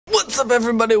What's up,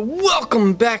 everybody?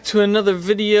 Welcome back to another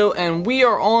video, and we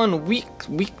are on week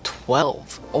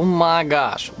 12. Oh my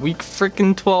gosh, week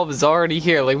freaking 12 is already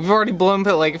here. Like, we've already blown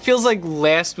it. Like, it feels like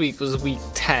last week was week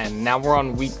 10. Now we're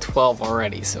on week 12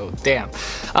 already, so damn.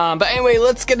 But anyway,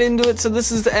 let's get into it. So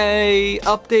this is a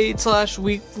update slash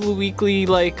weekly,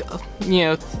 like, you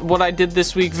know, what I did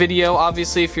this week video.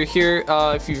 Obviously, if you're here,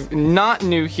 if you're not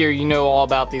new here, you know all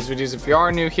about these videos. If you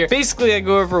are new here, basically I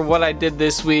go over what I did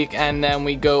this week, and then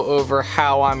we go over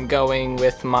how I'm going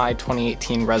with my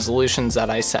 2018 resolutions that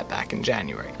I set back in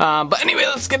January. But anyway,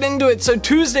 let's get into it. So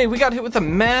Tuesday, we got hit with a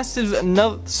massive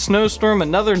snowstorm,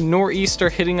 another nor'easter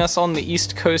hitting us on the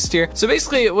East Coast here. So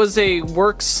basically, it was a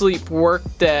work, sleep, work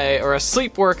day, or a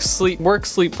sleep, work,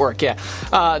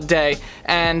 yeah, day.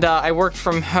 And I worked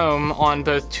from home on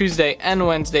both Tuesday and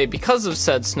Wednesday because of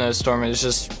said snowstorm. It was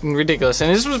just ridiculous.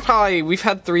 And this was probably, we've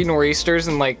had 3 nor'easters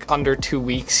in like under 2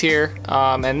 weeks here.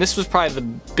 And this was probably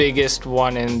the biggest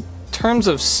one in terms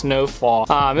of snowfall.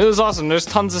 It was awesome. There's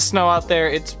tons of snow out there.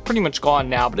 It's pretty much gone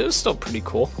now, but it was still pretty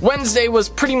cool. Wednesday was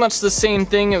pretty much the same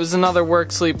thing. It was another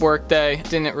work, sleep, work day.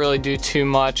 Didn't really do too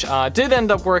much. Did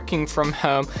end up working from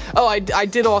home. Oh, I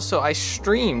did also, I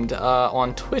streamed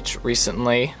on Twitch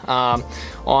recently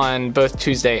on both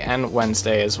Tuesday and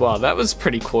Wednesday as well. That was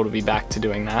pretty cool to be back to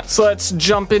doing that. So let's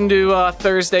jump into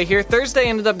Thursday here. Thursday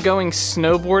ended up going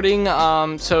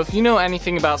snowboarding. So if you know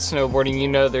anything about snowboarding, you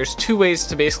know there's 2 ways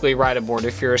to basically ride a board.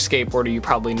 If you're a skateboarder, you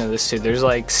probably know this too. There's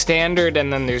like standard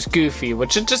and then there's goofy,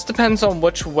 which it just depends on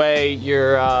which way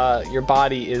your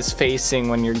body is facing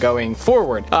when you're going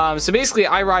forward. So basically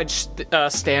I ride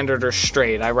standard or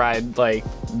straight. I ride like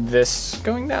this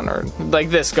going down or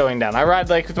like this going down. I ride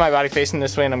like with my body facing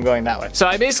this way and I'm going that way. So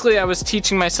I was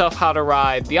teaching myself how to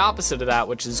ride the opposite of that,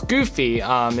 which is goofy.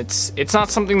 It's not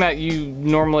something that you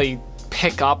normally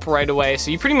pick up right away,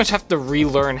 so you pretty much have to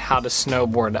relearn how to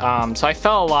snowboard. So I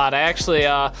fell a lot. I actually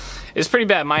it was pretty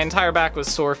bad. My entire back was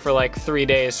sore for like 3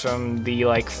 days from the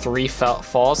like 3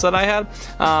 falls that I had.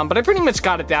 But I pretty much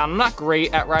got it down. I'm not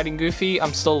great at riding goofy.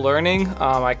 I'm still learning.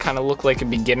 I kind of look like a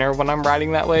beginner when I'm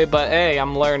riding that way, but hey,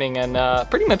 I'm learning and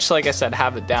pretty much, like I said,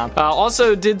 have it down.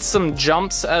 Also did some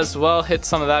jumps as well, hit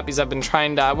some of that because I've been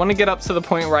trying to, I want to get up to the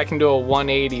point where I can do a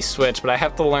 180 switch, but I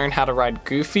have to learn how to ride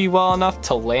goofy well enough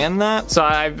to land that. So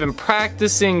I've been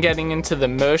practicing getting into the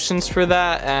motions for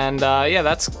that, and yeah,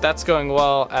 that's going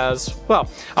well as well.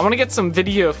 I want to get some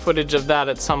video footage of that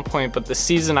at some point, but this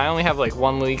season I only have like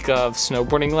 1 week of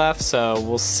snowboarding left, so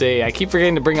we'll see. I keep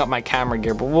forgetting to bring up my camera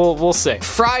gear, but we'll see.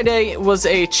 Friday was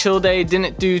a chill day.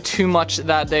 Didn't do too much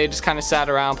that day, just kind of sat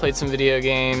around, played some video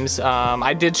games.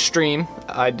 I did stream.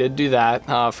 I did do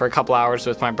that for a couple hours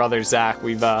with my brother Zach.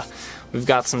 We've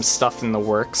got some stuff in the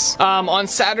works. On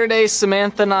Saturday,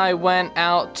 Samantha and I went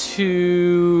out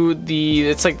to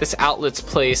it's like this outlets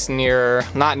place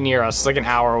not near us, it's like an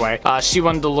hour away. She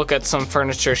wanted to look at some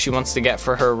furniture she wants to get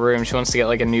for her room. She wants to get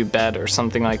like a new bed or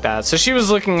something like that. So she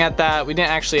was looking at that. We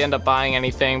didn't actually end up buying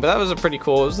anything, but that was a pretty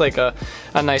cool, it was like a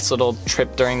nice little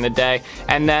trip during the day.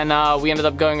 And then we ended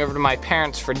up going over to my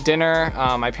parents for dinner.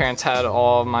 My parents had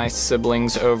all my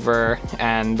siblings over,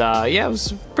 and yeah, it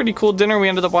was a pretty cool dinner. We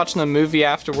ended up watching the movie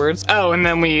afterwards. Oh, and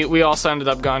then we also ended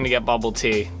up going to get bubble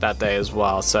tea that day as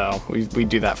well, so we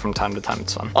do that from time to time.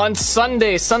 It's fun. On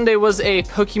Sunday was a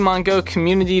Pokemon Go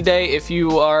community day. If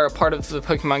you are a part of the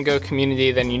Pokemon Go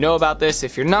community, then you know about this.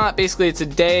 If you're not, basically it's a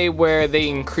day where they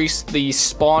increase the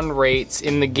spawn rates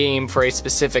in the game for a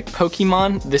specific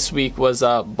Pokemon. This week was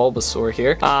Bulbasaur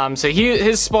here. So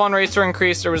his spawn rates were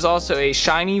increased. There was also a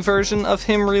shiny version of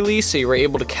him released, so you were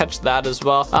able to catch that as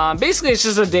well. Basically it's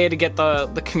just a day to get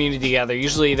the community together.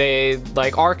 Usually they,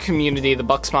 like our community, the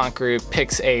Bucksmont group,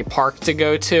 picks a park to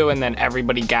go to, and then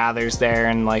everybody gathers there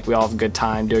and like we all have a good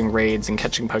time doing raids and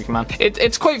catching Pokemon.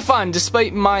 It's quite fun,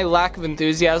 despite my lack of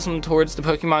enthusiasm towards the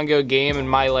Pokemon Go game and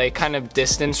my like kind of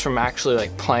distance from actually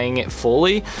like playing it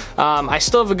fully. I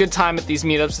still have a good time at these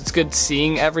meetups. It's good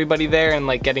seeing everybody there and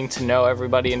like getting to know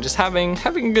everybody and just having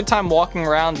a good time walking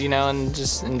around, you know, and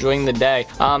just enjoying the day.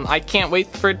 I can't wait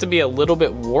for it to be a little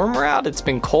bit warmer out. It's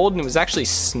been cold and it was actually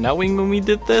snowing when we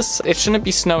did this. It shouldn't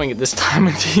be snowing at this time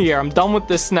of the year. I'm done with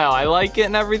the snow. I like it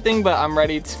and everything, but I'm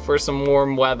ready for some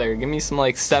warm weather. Give me some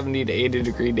like 70 to 80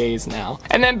 degree days now.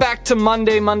 And then back to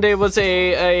Monday. Monday was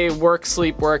a work,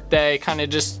 sleep, work day. Kind of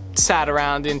just sat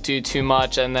around, didn't do too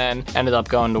much, and then ended up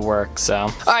going to work, so.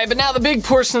 Alright, but now the big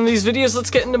portion of these videos, let's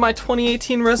get into my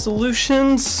 2018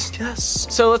 resolutions. Yes.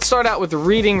 So let's start out with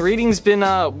reading. Reading's been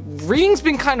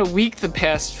kind of weak the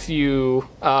past few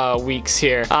weeks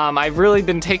here. I've really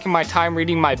been taking my time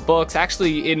reading my books.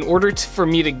 Actually, in order for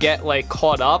me to get like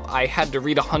caught up, I had to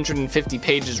read 150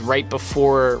 pages right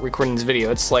before recording this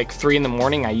video. It's like 3 in the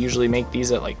morning. I usually make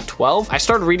these at like 12. I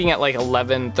started reading at like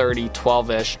 11:30,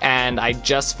 12-ish, and I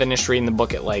just finished reading the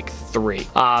book at like 3.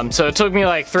 So it took me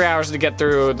like 3 hours to get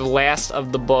through the last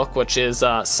of the book, which is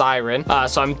Siren.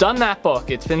 So I'm done that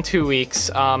book. It's been 2 weeks.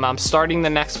 I'm starting the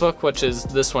next book, which is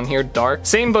this one here, Dark.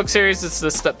 Same book series. It's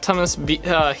the Septimus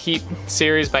Heap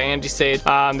series by Angie Sage.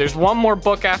 There's one more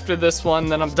book after this one,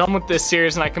 then I'm done with this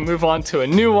series and I can move on to a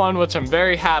new one, which I'm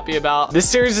very happy about. This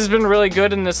series has been really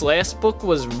good, and this last book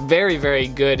was very, very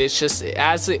good. It's just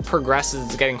as it progresses,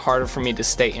 it's getting harder for me to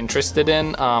stay interested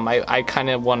in. I kind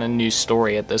of want a new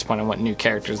story at this point. I want new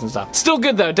characters and stuff. Still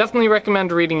good though. Definitely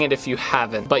recommend reading it if you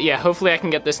haven't. But yeah, hopefully I can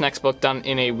get this next book done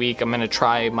in a week. I'm gonna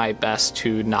try my best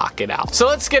to knock it out. So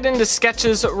let's get into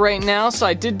sketches right now. So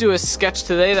I did do a sketch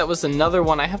today. That was another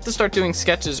one. I have to start doing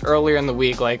sketches earlier in the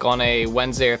week, like on a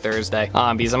Wednesday or Thursday,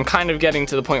 because I'm kind of getting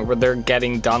to the point where they're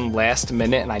getting done last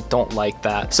minute, and I don't like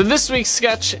that. So this week's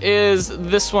sketch is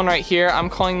this one right here. I'm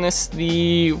calling this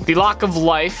the Lock of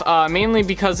Life, mainly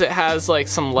because it has like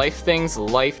some life things,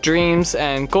 life dreams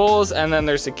and goals, and then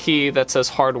there's a key that says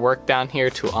hard work down here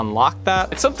to unlock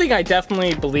that. It's something I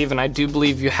definitely believe in. I do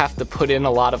believe you have to put in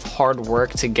a lot of hard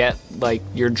work to get like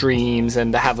your dreams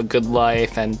and to have a good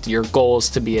life and your goals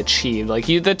to be achieved. Like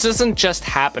that doesn't just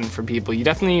happen for people. You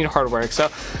definitely need hard work. So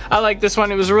I like this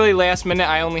one. It was really last minute.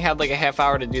 I only had like a half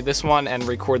hour to do this one and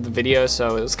record the video,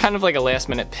 so it was kind of like a last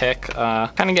minute pick.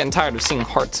 Kind of getting tired of seeing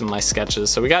hearts in my sketches,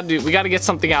 so we got to get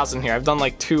something else in here. I've done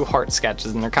like 2 heart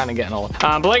sketches and they're kind of getting old.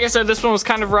 But like I said, this one was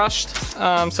kind of rushed,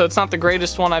 so it's not the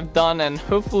greatest one I've done, and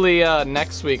hopefully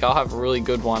next week I'll have a really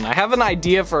good one. I have an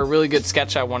idea for a really good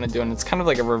sketch I want to do, and it's kind of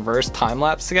like a reverse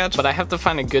time-lapse sketch, but I have to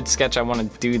find a good sketch I want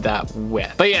to do that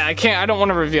with. But yeah, I don't want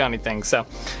to review anything, so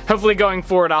hopefully going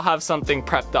forward I'll have something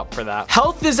prepped up for that.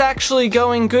 Health is actually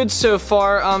going good so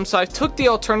far. So I took the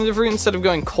alternative route. Instead of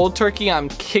going cold turkey, I'm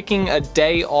kicking a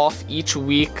day off each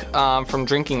week from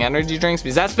drinking energy drinks,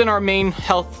 because that's been our main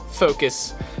health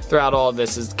focus throughout all of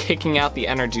this, is kicking out the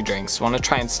energy drinks. Want to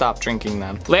try and stop drinking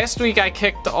them. Last week I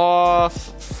kicked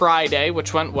off Friday,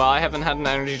 which went well. I haven't had an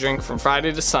energy drink from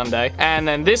Friday to Sunday, and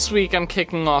then this week I'm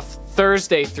kicking off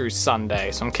Thursday through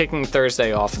Sunday. So I'm kicking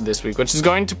Thursday off this week, which is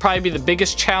going to probably be the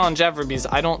biggest challenge ever, because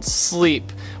I don't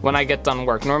sleep when I get done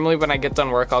work. Normally when I get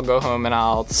done work, I'll go home and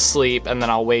I'll sleep, and then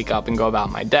I'll wake up and go about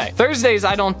my day. Thursdays,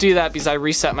 I don't do that because I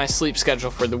reset my sleep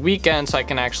schedule for the weekend, so I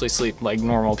can actually sleep like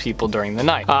normal people during the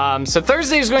night. So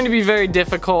Thursday is going to be very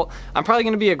difficult. I'm probably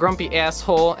going to be a grumpy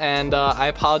asshole, and I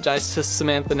apologize to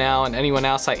Samantha now and anyone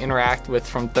else I interact with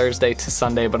from Thursday to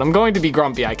Sunday, but I'm going to be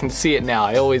grumpy. I can see it now.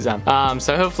 I always am.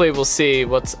 So hopefully we'll see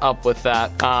what's up with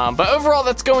that. But overall,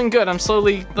 that's going good. I'm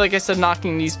slowly, like I said,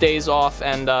 knocking these days off,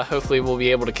 and hopefully we'll be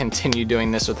able to continue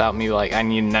doing this without me like, I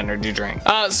need an energy drink.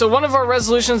 So one of our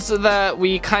resolutions that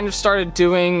we kind of started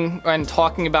doing and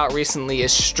talking about recently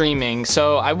is streaming.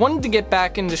 So I wanted to get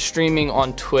back into streaming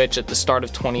on Twitch at the start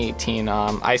of 2018.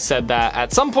 I said that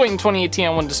at some point in 2018 I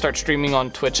wanted to start streaming on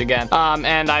Twitch again,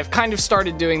 and I've kind of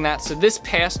started doing that. So this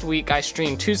past week I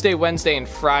streamed Tuesday, Wednesday, and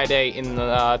Friday in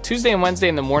the Tuesday and Wednesday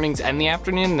in the mornings and the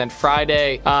afternoon, and then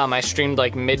Friday I streamed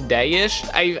like midday-ish.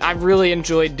 I really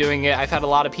enjoyed doing it. I've had a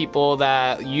lot of people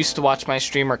that used to watch my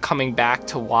stream are coming back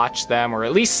to watch them, or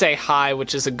at least say hi,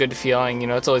 which is a good feeling. You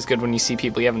know, it's always good when you see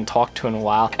people you haven't talked to in a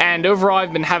while. And overall,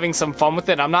 I've been having some fun with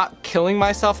it. I'm not killing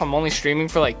myself. I'm only streaming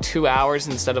for like 2 hours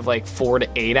instead of like 4 to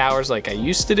 8 hours like I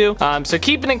used to do. So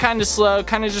keeping it kind of slow,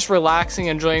 kind of just relaxing,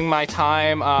 enjoying my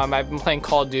time. I've been playing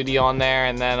Call of Duty on there,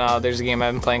 and then there's a game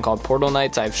I've been playing called Portal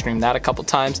Knights. I've streamed that a couple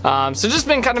times. So just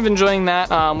been kind of enjoying that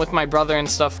with my brother and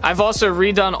stuff. I've also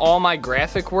redone all my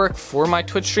graphic work for my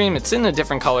Twitch stream. It's in a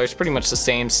different color. It's pretty much the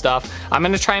same stuff. I'm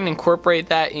going to try and incorporate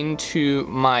that into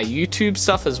my YouTube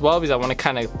stuff as well, because I want to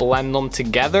kind of blend them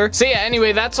together. So yeah,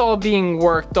 anyway, that's all being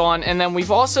worked on. And then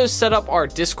we've also set up our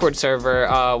Discord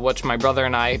server, which my brother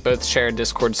and I both share a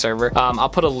Discord server. I'll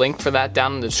put a link for that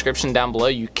down in the description down below.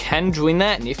 You can join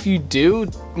that, and if you do,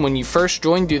 when you first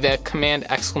join, do that command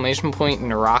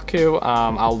 !Nericu.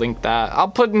 I'll link that. I'll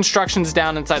put instructions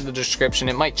down inside the description.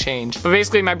 It might change. But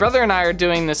basically, my brother and I are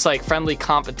doing this like friendly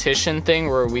competition thing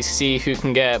where we see who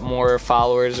can get more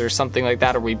followers or something like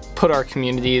that, or we put our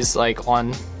communities like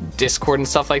on Discord and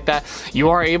stuff like that, you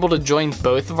are able to join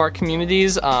both of our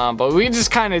communities, but we're just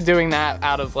kind of doing that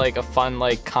out of like a fun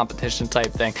like competition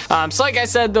type thing. So like I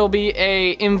said, there'll be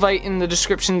a invite in the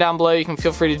description down below. You can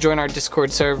feel free to join our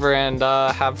Discord server and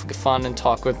have fun and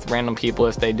talk with random people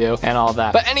if they do and all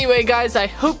that. But anyway guys, I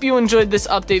hope you enjoyed this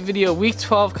update video. Week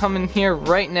 12 coming here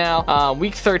right now,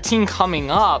 week 13 coming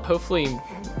up, hopefully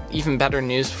even better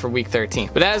news for week 13.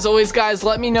 But as always guys,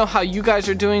 let me know how you guys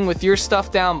are doing with your stuff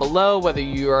down below, whether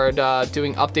you are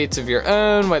doing updates of your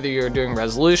own, whether you're doing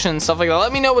resolutions, stuff like that.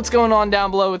 Let me know what's going on down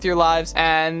below with your lives.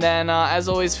 And then as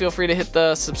always, feel free to hit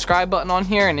the subscribe button on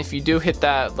here, and if you do, hit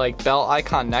that like bell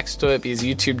icon next to it, because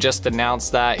YouTube just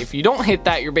announced that if you don't hit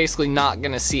that, you're basically not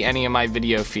gonna see any of my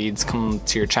video feeds come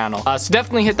to your channel. So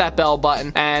definitely hit that bell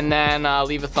button, and then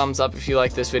leave a thumbs up if you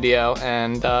like this video.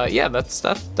 And yeah,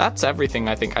 that's everything.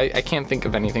 I think I can't think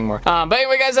of anything more. But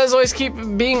anyway guys, as always, keep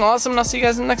being awesome, and I'll see you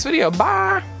guys in the next video.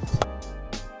 Bye!